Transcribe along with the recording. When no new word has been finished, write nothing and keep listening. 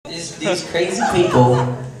these crazy people.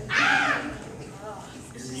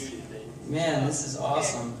 Man, this is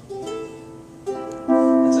awesome.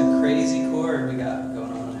 That's a crazy chord we got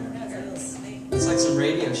going on there. It's like some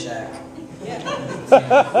Radio Shack. Yeah.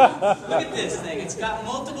 Look at this thing. It's got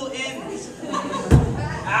multiple ends.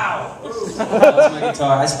 Ow! That's my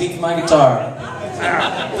guitar. I speak for my guitar.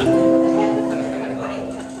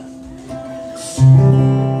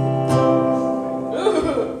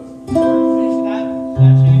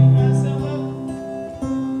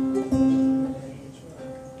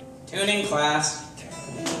 Tuning class.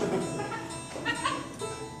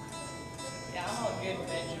 Yeah, I'm all good,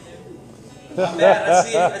 Benjamin. Not bad.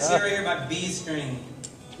 Let's see right here my B string.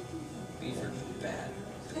 B for bad.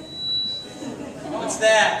 What's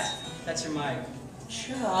that? That's your mic.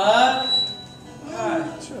 Chuck.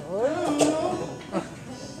 God.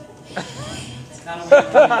 It's kind of weird.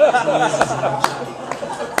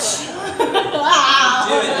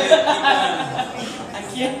 Do it, dude. Keep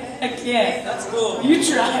going. I can't. That's cool. You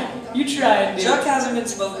try, dude. Chuck hasn't been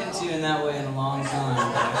spoken to in that way in a long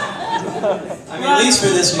time. I mean, at least for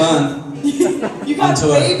this month. You got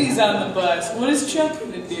babies on the bus. What is Chuck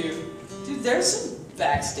gonna do? Dude, there's some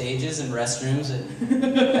backstages and restrooms at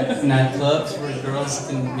nightclubs where girls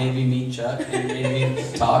can maybe meet Chuck and maybe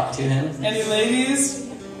talk to him. Any ladies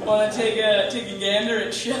want to take a gander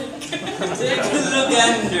at Chuck? Take a little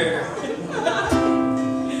gander.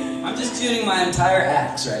 I'm just tuning my entire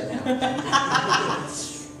axe right now.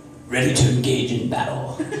 Ready to engage in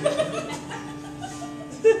battle.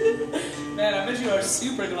 Man, I bet you are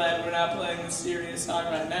super glad we're not playing this serious song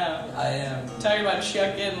right now. I am. Talking about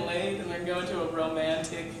Chuck getting laid and then going to a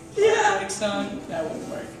romantic song? That wouldn't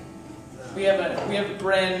work. We have a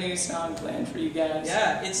brand new song planned for you guys.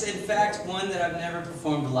 Yeah, it's in fact one that I've never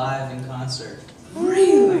performed live in concert.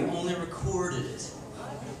 Really? I only recorded it.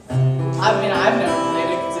 I mean, I've never played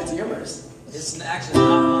it because it's yours. It's actually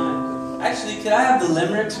not mine. Actually, could I have the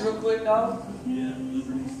limericks real quick, dog? Yeah.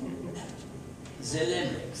 The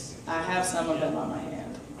limericks. I have some of them on my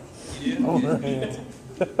hand. You do? Oh, right.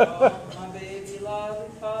 Oh, my baby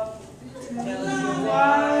lollipop, tell you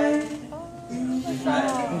why. Right?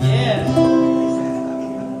 Yeah.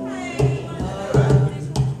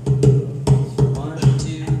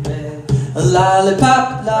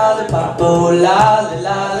 Lollipop, lollipop, oh lolly,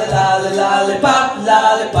 lolly, lolly, lollipop,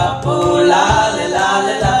 lollipop, oh lolly,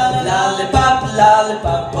 lolly, lolly, lollipop,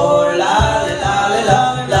 lollipop, oh lolly, lolly,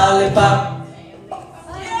 lolly, lollipop.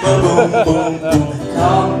 Boom, boom, boom, boom.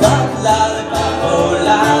 Come back, lollipop, oh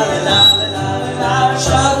lolly, lolly, lolly, lolly,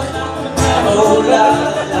 Chuck. Oh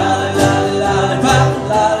lolly, lolly, lolly, lollipop,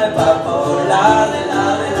 lollipop, oh lolly,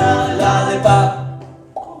 lolly, lolly, lollipop.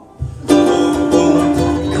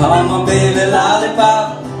 Come on, baby lollipop,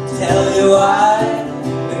 tell you why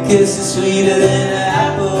the kiss is sweeter than an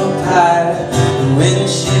apple pie. When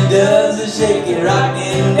she does a shaky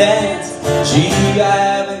rockin' dance, gee, I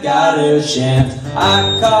haven't got a chance.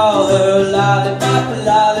 I call her lollipop,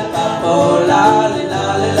 lollipop, oh lolly,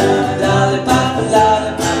 lolly, lolly, lollipop,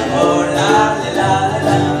 lollipop, oh lolly, lolly,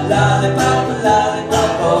 lolly, lollipop,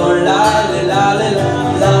 lollipop, oh lolly, lolly,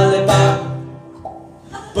 lolly, lollipop.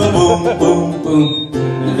 Boom, boom, boom, boom.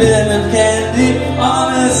 Lemon candy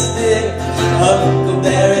on a stick,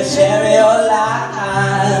 huckleberry, cherry or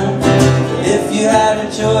lime. If you had a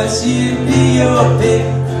choice, you'd be your pick,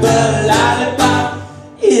 but lollipop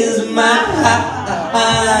is mine.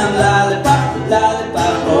 Lollipop,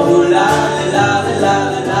 lollipop, oh lolly, lolly,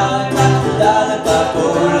 lolly, lollipop, lollipop, oh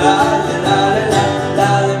lolly, lolly,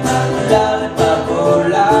 lolly, lollipop, lollipop, oh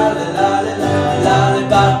lolly, lolly, lolly,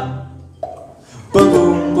 lollipop. Boom,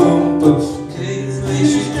 boom, boom, boom.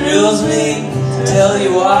 She thrills me to tell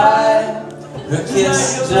you why. Her kiss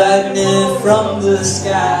is lightning from the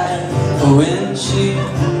sky. When she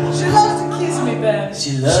loves to kiss me, Ben.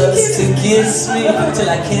 She loves to kiss me till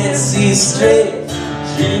I can't see straight.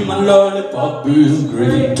 She, my lollipop is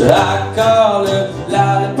great. I call her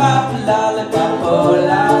lollipop, lollipop, oh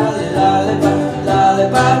lolly, lollipop,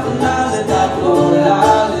 lollipop, lollipop, oh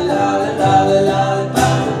lolly, lolly, lolly,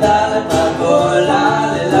 lollipop, lollipop, oh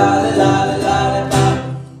lolly, lolly, lolly, lollipop.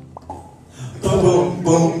 Boom, boom,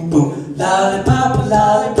 boom, boom. Lollipop,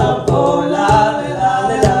 lollipop, oh lolly,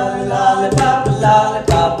 lolly, lolly, lollipop,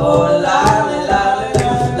 lollipop, oh lolly, lolly,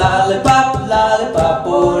 lollipop, lollipop, oh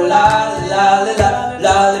lolly, lolly, lolly,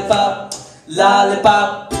 lollipop,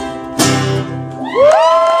 lollipop.